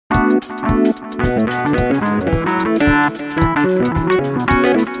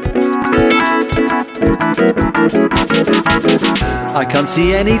I can't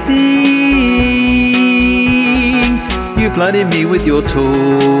see anything. You blinded me with your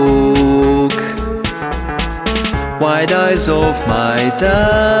talk. Wide eyes of my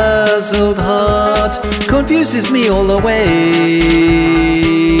dazzled heart confuses me all the way.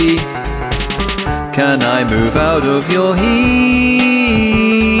 Can I move out of your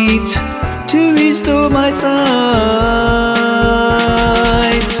heat to restore my sight?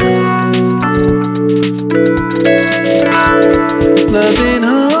 Loving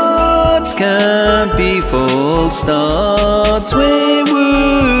hearts can't be false starts where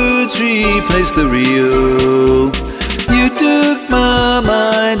words replace the real. You took my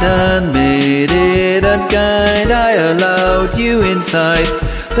mind and made it unkind. I allowed you inside.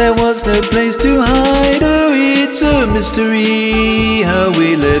 There was no place to hide. Oh, it's a mystery how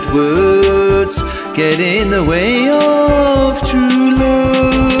we let words get in the way of true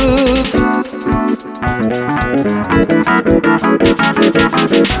love.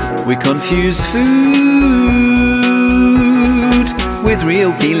 We confuse food with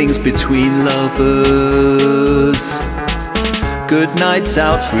real feelings between lovers. Good nights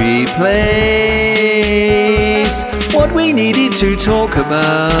out replaced what we needed to talk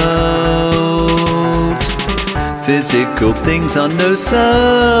about. Physical things are no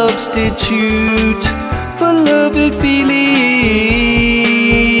substitute for love and feelings.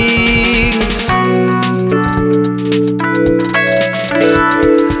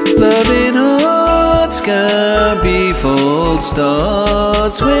 Loving hearts can be false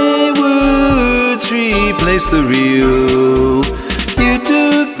starts where words replace the real. You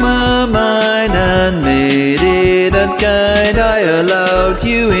took my mind and made it unkind. I allowed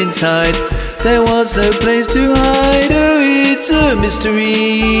you inside. There was no place to hide. Oh, it's a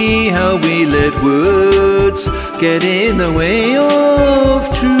mystery how we let words get in the way of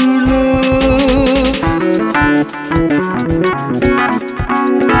true love.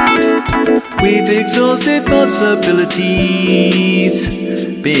 We've exhausted possibilities,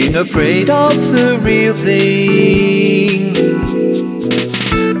 being afraid of the real thing.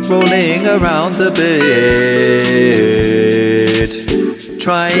 Rolling around the bed,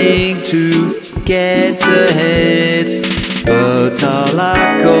 trying to get ahead, but our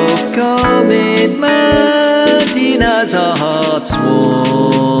lack of commitment denies our heart's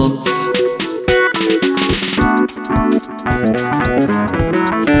wants.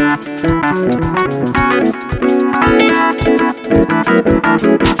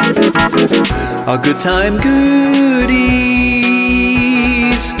 Our good time goodies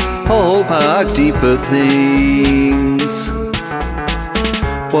hold back deeper things.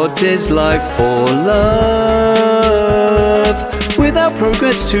 What is life for love without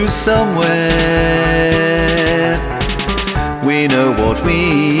progress to somewhere? We know what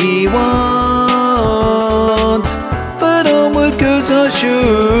we want, but onward goes our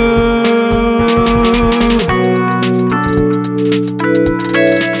shoe.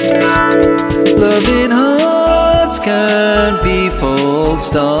 Loving hearts can't be false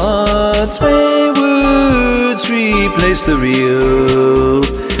starts where words replace the real.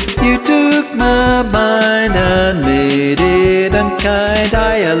 You took my mind and made it unkind.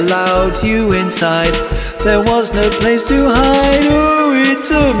 I allowed you inside. There was no place to hide. Oh,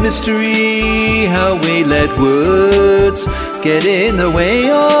 it's a mystery how we let words get in the way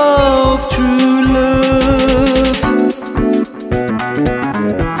of truth.